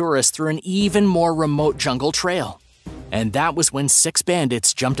taking the tourists through an even more remote jungle trail. And that was when 6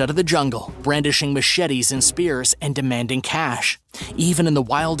 bandits jumped out of the jungle, brandishing machetes and spears and demanding cash. Even in the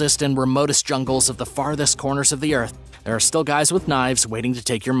wildest and remotest jungles of the farthest corners of the earth, there are still guys with knives waiting to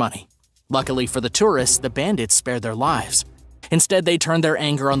take your money. Luckily for the tourists, the bandits spared their lives. Instead, they turned their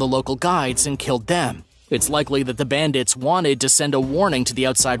anger on the local guides and killed them. It's likely that the bandits wanted to send a warning to the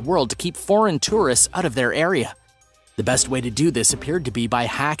outside world to keep foreign tourists out of their area. The best way to do this appeared to be by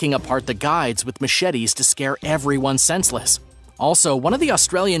hacking apart the guides with machetes to scare everyone senseless. Also, one of the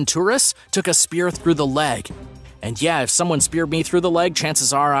Australian tourists took a spear through the leg. And yeah, if someone speared me through the leg,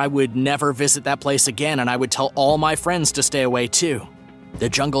 chances are I would never visit that place again and I would tell all my friends to stay away too. The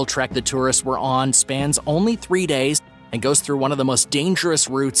jungle trek the tourists were on spans only 3 days and goes through one of the most dangerous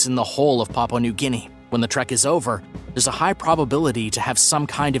routes in the whole of Papua New Guinea. When the trek is over, there's a high probability to have some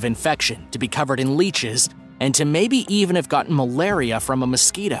kind of infection, to be covered in leeches, and to maybe even have gotten malaria from a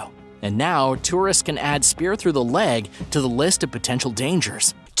mosquito. And now, tourists can add spear through the leg to the list of potential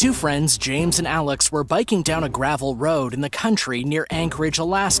dangers. 2 friends, James and Alex, were biking down a gravel road in the country near Anchorage,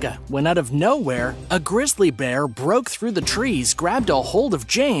 Alaska, when out of nowhere, a grizzly bear broke through the trees, grabbed a hold of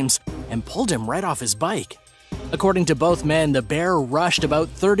James, and pulled him right off his bike. According to both men, the bear rushed about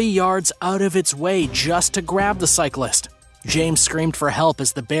 30 yards out of its way just to grab the cyclist. James screamed for help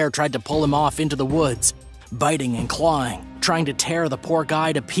as the bear tried to pull him off into the woods, biting and clawing, trying to tear the poor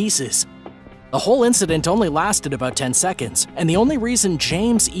guy to pieces. The whole incident only lasted about 10 seconds, and the only reason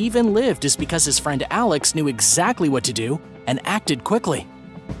James even lived is because his friend Alex knew exactly what to do and acted quickly.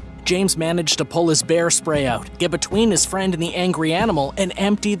 James managed to pull his bear spray out, get between his friend and the angry animal, and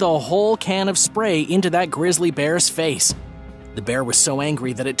empty the whole can of spray into that grizzly bear's face. The bear was so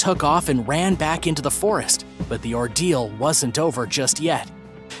angry that it took off and ran back into the forest, but the ordeal wasn't over just yet.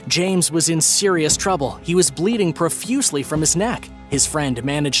 James was in serious trouble. He was bleeding profusely from his neck. His friend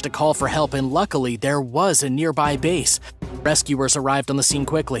managed to call for help, and luckily there was a nearby base. Rescuers arrived on the scene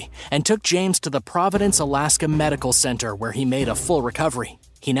quickly and took James to the Providence, Alaska Medical Center, where he made a full recovery.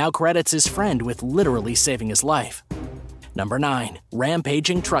 He now credits his friend with literally saving his life. Number 9.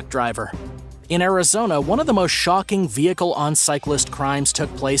 Rampaging truck driver. In Arizona, one of the most shocking vehicle-on-cyclist crimes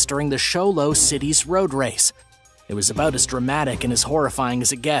took place during the Show Low Cities road race. It was about as dramatic and as horrifying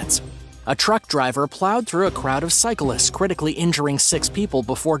as it gets. A truck driver plowed through a crowd of cyclists, critically injuring 6 people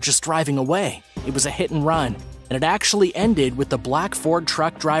before just driving away. It was a hit and run, and it actually ended with the black Ford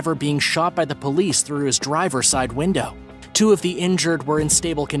truck driver being shot by the police through his driver's side window. 2 of the injured were in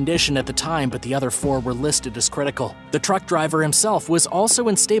stable condition at the time, but the other 4 were listed as critical. The truck driver himself was also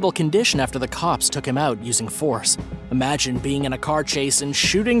in stable condition after the cops took him out using force. Imagine being in a car chase and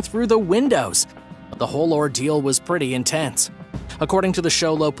shooting through the windows. The whole ordeal was pretty intense. According to the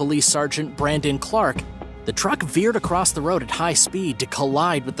Show Low Police Sergeant Brandon Clark, the truck veered across the road at high speed to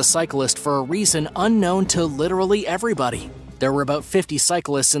collide with the cyclist for a reason unknown to literally everybody. There were about 50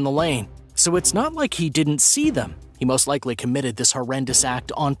 cyclists in the lane, so it's not like he didn't see them. He most likely committed this horrendous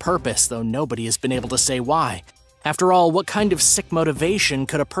act on purpose, though nobody has been able to say why. After all, what kind of sick motivation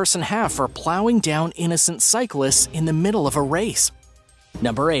could a person have for plowing down innocent cyclists in the middle of a race?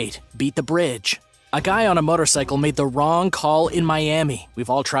 Number 8. Beat the bridge. A guy on a motorcycle made the wrong call in Miami. We've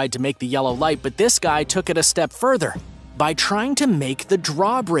all tried to make the yellow light, but this guy took it a step further by trying to make the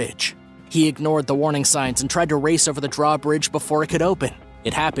drawbridge. He ignored the warning signs and tried to race over the drawbridge before it could open.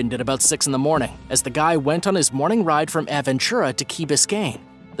 It happened at about 6 in the morning, as the guy went on his morning ride from Aventura to Key Biscayne.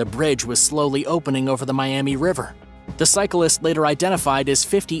 The bridge was slowly opening over the Miami River. The cyclist, later identified as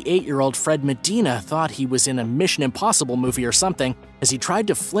 58-year-old Fred Medina, thought he was in a Mission Impossible movie or something as he tried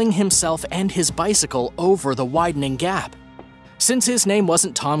to fling himself and his bicycle over the widening gap. Since his name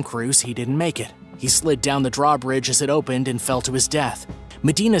wasn't Tom Cruise, he didn't make it. He slid down the drawbridge as it opened and fell to his death.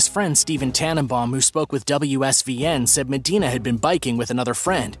 Medina's friend Stephen Tannenbaum, who spoke with WSVN, said Medina had been biking with another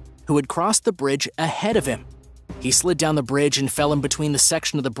friend who had crossed the bridge ahead of him. He slid down the bridge and fell in between the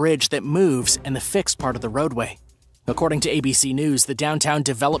section of the bridge that moves and the fixed part of the roadway. According to ABC News, the Downtown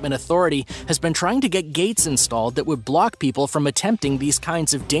Development Authority has been trying to get gates installed that would block people from attempting these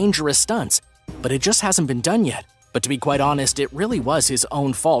kinds of dangerous stunts, but it just hasn't been done yet. But to be quite honest, it really was his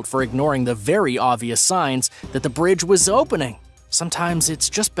own fault for ignoring the very obvious signs that the bridge was opening. Sometimes it's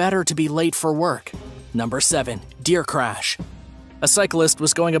just better to be late for work. Number 7. Deer crash. A cyclist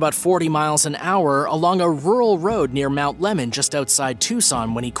was going about 40 miles an hour along a rural road near Mount Lemmon just outside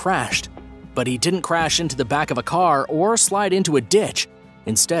Tucson when he crashed. But he didn't crash into the back of a car or slide into a ditch.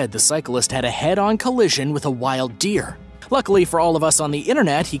 Instead, the cyclist had a head-on collision with a wild deer. Luckily for all of us on the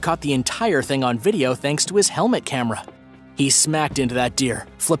internet, he caught the entire thing on video thanks to his helmet camera. He smacked into that deer,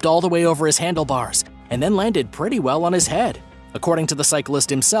 flipped all the way over his handlebars, and then landed pretty well on his head. According to the cyclist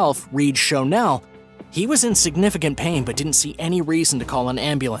himself, Reed Schonell, he was in significant pain but didn't see any reason to call an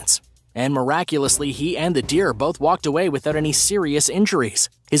ambulance. And miraculously, he and the deer both walked away without any serious injuries.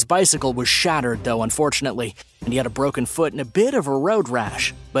 His bicycle was shattered, though, unfortunately, and he had a broken foot and a bit of a road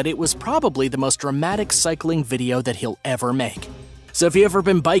rash, but it was probably the most dramatic cycling video that he'll ever make. So have you ever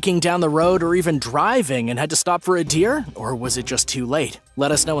been biking down the road or even driving and had to stop for a deer? Or was it just too late?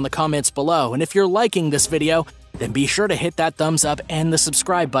 Let us know in the comments below, and if you're liking this video, then be sure to hit that thumbs up and the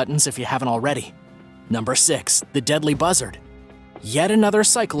subscribe buttons if you haven't already. Number 6. The Deadly Buzzard. Yet another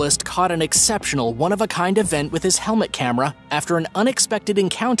cyclist caught an exceptional one-of-a-kind event with his helmet camera after an unexpected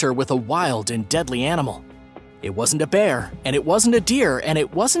encounter with a wild and deadly animal. It wasn't a bear, and it wasn't a deer, and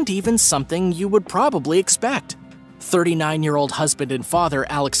it wasn't even something you would probably expect. 39-year-old husband and father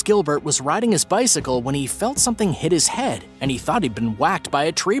Alex Gilbert was riding his bicycle when he felt something hit his head, and he thought he'd been whacked by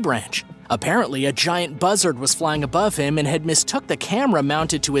a tree branch. Apparently, a giant buzzard was flying above him and had mistook the camera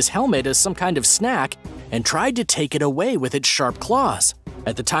mounted to his helmet as some kind of snack and tried to take it away with its sharp claws.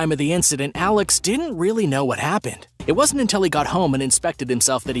 At the time of the incident, Alex didn't really know what happened. It wasn't until he got home and inspected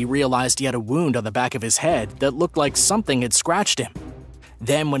himself that he realized he had a wound on the back of his head that looked like something had scratched him.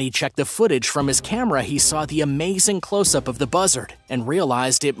 Then when he checked the footage from his camera, he saw the amazing close-up of the buzzard and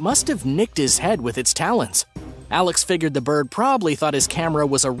realized it must have nicked his head with its talons. Alex figured the bird probably thought his camera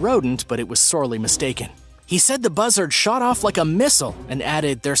was a rodent, but it was sorely mistaken. He said the buzzard shot off like a missile and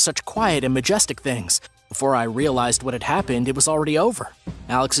added, "They're such quiet and majestic things. Before I realized what had happened, it was already over."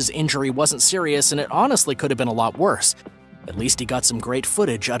 Alex's injury wasn't serious, and it honestly could have been a lot worse. At least he got some great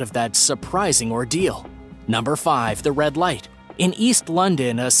footage out of that surprising ordeal. Number 5. The Red Light. In East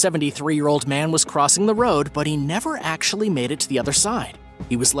London, a 73-year-old man was crossing the road, but he never actually made it to the other side.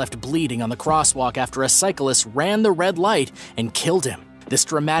 He was left bleeding on the crosswalk after a cyclist ran the red light and killed him. This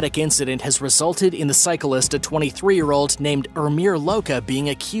dramatic incident has resulted in the cyclist, a 23-year-old named Ermir Loka, being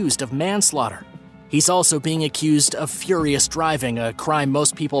accused of manslaughter. He's also being accused of furious driving, a crime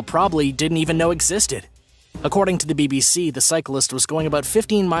most people probably didn't even know existed. According to the BBC, the cyclist was going about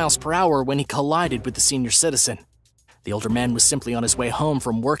 15 miles per hour when he collided with the senior citizen. The older man was simply on his way home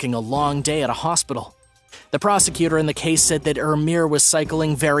from working a long day at a hospital. The prosecutor in the case said that Ermir was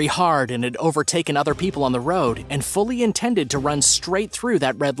cycling very hard and had overtaken other people on the road and fully intended to run straight through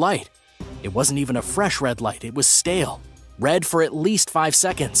that red light. It wasn't even a fresh red light, it was stale, red for at least 5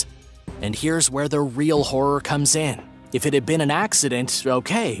 seconds. And here's where the real horror comes in. If it had been an accident,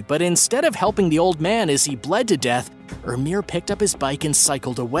 okay, but instead of helping the old man as he bled to death, Ermir picked up his bike and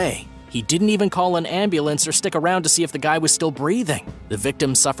cycled away. He didn't even call an ambulance or stick around to see if the guy was still breathing. The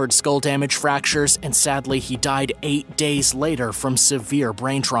victim suffered skull damage, fractures, and sadly he died 8 days later from severe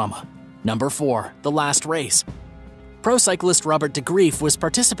brain trauma. Number 4. The Last Race. Pro cyclist Robert de Grief was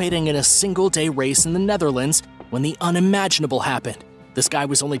participating in a single-day race in the Netherlands when the unimaginable happened. This guy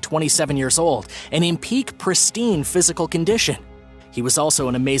was only 27 years old and in peak pristine physical condition. He was also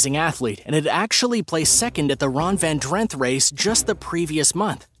an amazing athlete and had actually placed second at the Ron van Drenthe race just the previous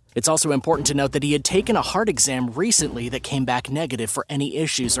month. It's also important to note that he had taken a heart exam recently that came back negative for any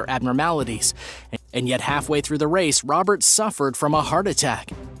issues or abnormalities, and yet halfway through the race, Robert suffered from a heart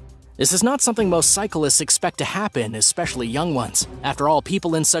attack. This is not something most cyclists expect to happen, especially young ones. After all,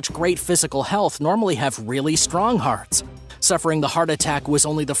 people in such great physical health normally have really strong hearts. Suffering the heart attack was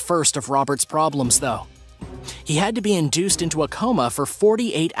only the first of Robert's problems, though. He had to be induced into a coma for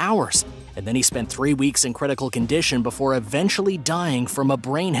 48 hours, and then he spent 3 weeks in critical condition before eventually dying from a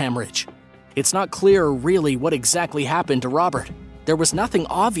brain hemorrhage. It's not clear really what exactly happened to Robert. There was nothing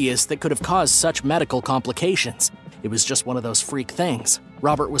obvious that could have caused such medical complications. It was just one of those freak things.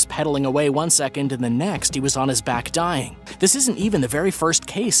 Robert was pedaling away one second and the next he was on his back dying. This isn't even the very first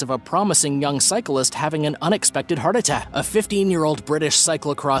case of a promising young cyclist having an unexpected heart attack. A 15-year-old British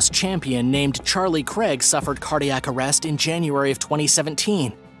cyclocross champion named Charlie Craig suffered cardiac arrest in January of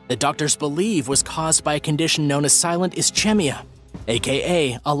 2017. The doctors believe was caused by a condition known as silent ischemia,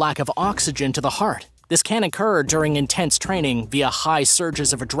 aka a lack of oxygen to the heart. This can occur during intense training via high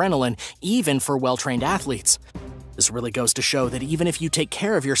surges of adrenaline, even for well-trained athletes. This really goes to show that even if you take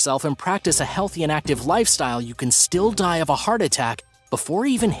care of yourself and practice a healthy and active lifestyle, you can still die of a heart attack before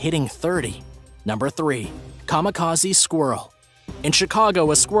even hitting 30. Number 3. Kamikaze squirrel. In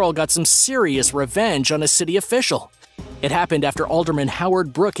Chicago, a squirrel got some serious revenge on a city official. It happened after Alderman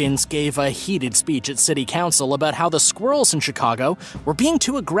Howard Brookins gave a heated speech at City Council about how the squirrels in Chicago were being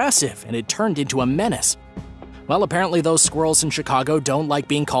too aggressive and it turned into a menace. Well, apparently those squirrels in Chicago don't like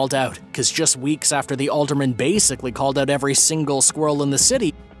being called out, because just weeks after the alderman basically called out every single squirrel in the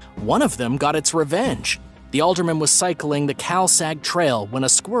city, one of them got its revenge. The alderman was cycling the Calsag Trail when a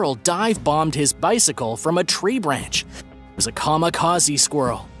squirrel dive-bombed his bicycle from a tree branch. It was a kamikaze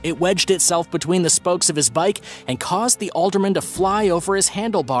squirrel. It wedged itself between the spokes of his bike and caused the alderman to fly over his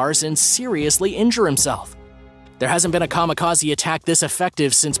handlebars and seriously injure himself. There hasn't been a kamikaze attack this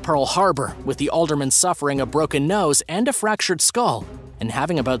effective since Pearl Harbor, with the alderman suffering a broken nose and a fractured skull, and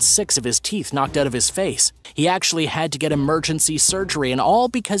having about 6 of his teeth knocked out of his face. He actually had to get emergency surgery, and all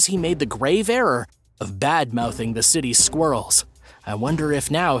because he made the grave error of bad-mouthing the city's squirrels. I wonder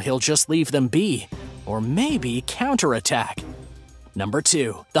if now he'll just leave them be, or maybe counterattack. Number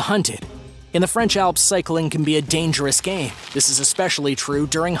 2. The hunted. In the French Alps, cycling can be a dangerous game. This is especially true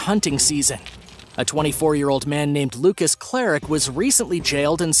during hunting season. A 24-year-old man named Lucas Cleric was recently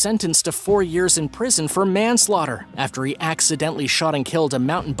jailed and sentenced to 4 years in prison for manslaughter after he accidentally shot and killed a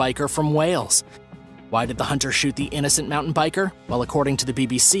mountain biker from Wales. Why did the hunter shoot the innocent mountain biker? Well, according to the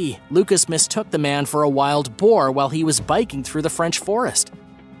BBC, Lucas mistook the man for a wild boar while he was biking through the French forest.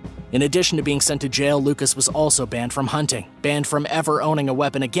 In addition to being sent to jail, Lucas was also banned from hunting, banned from ever owning a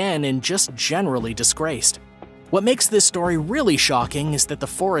weapon again, and just generally disgraced. What makes this story really shocking is that the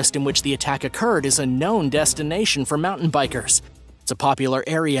forest in which the attack occurred is a known destination for mountain bikers. It's a popular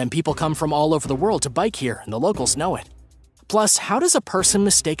area and people come from all over the world to bike here, and the locals know it. Plus, how does a person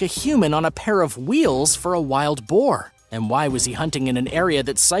mistake a human on a pair of wheels for a wild boar? And why was he hunting in an area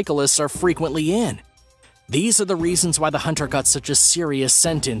that cyclists are frequently in? These are the reasons why the hunter got such a serious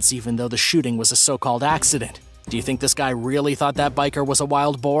sentence, even though the shooting was a so-called accident. Do you think this guy really thought that biker was a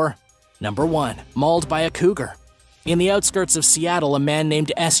wild boar? Number 1. Mauled by a cougar. In the outskirts of Seattle, a man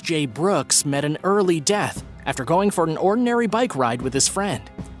named S.J. Brooks met an early death after going for an ordinary bike ride with his friend.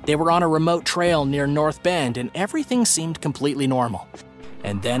 They were on a remote trail near North Bend and everything seemed completely normal.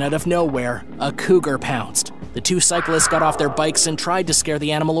 And then out of nowhere, a cougar pounced. The two cyclists got off their bikes and tried to scare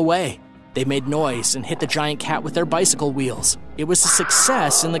the animal away. They made noise and hit the giant cat with their bicycle wheels. It was a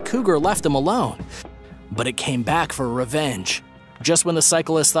success and the cougar left them alone. But it came back for revenge. Just when the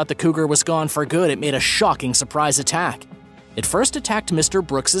cyclist thought the cougar was gone for good, it made a shocking surprise attack. It first attacked Mr.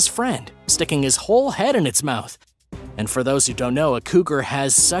 Brooks's friend, sticking his whole head in its mouth. And for those who don't know, a cougar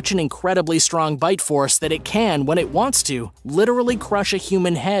has such an incredibly strong bite force that it can, when it wants to, literally crush a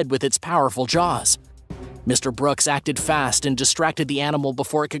human head with its powerful jaws. Mr. Brooks acted fast and distracted the animal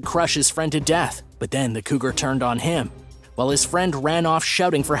before it could crush his friend to death, but then the cougar turned on him, while his friend ran off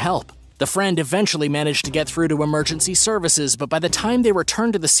shouting for help. The friend eventually managed to get through to emergency services, but by the time they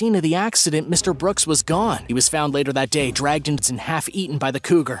returned to the scene of the accident, Mr. Brooks was gone. He was found later that day, dragged and half-eaten by the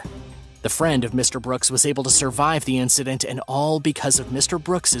cougar. The friend of Mr. Brooks was able to survive the incident, and all because of Mr.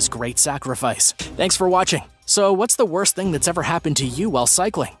 Brooks's great sacrifice. Thanks for watching. So what's the worst thing that's ever happened to you while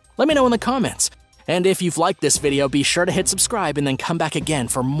cycling? Let me know in the comments. And if you've liked this video, be sure to hit subscribe and then come back again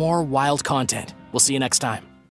for more wild content. We'll see you next time.